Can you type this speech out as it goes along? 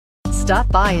Stop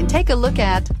by and take a look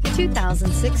at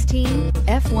 2016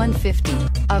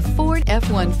 F-150. A Ford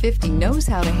F-150 knows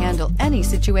how to handle any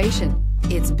situation.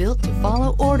 It's built to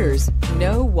follow orders,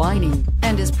 no whining,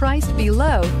 and is priced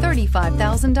below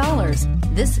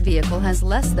 $35,000. This vehicle has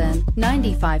less than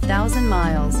 95,000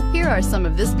 miles. Here are some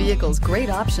of this vehicle's great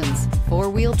options: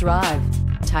 four-wheel drive,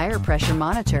 tire pressure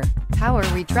monitor, power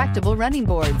retractable running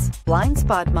boards, blind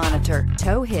spot monitor,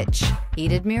 tow hitch,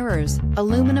 heated mirrors,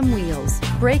 aluminum wheels,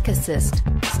 brake assist,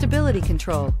 stability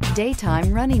control,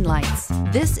 daytime running lights.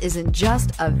 This isn't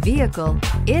just a vehicle,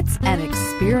 it's an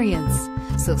experience.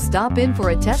 So stop in for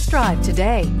a test drive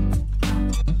today.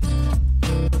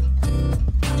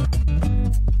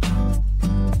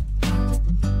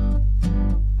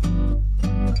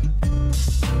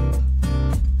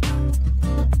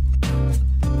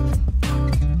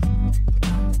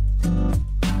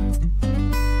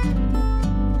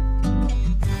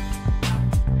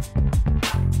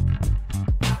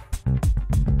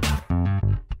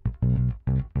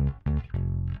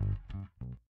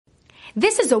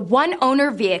 This is a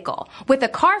one-owner vehicle with a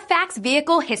Carfax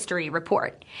Vehicle History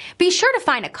Report. Be sure to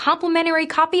find a complimentary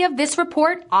copy of this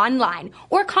report online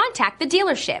or contact the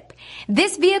dealership.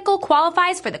 This vehicle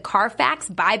qualifies for the Carfax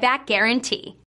Buyback Guarantee.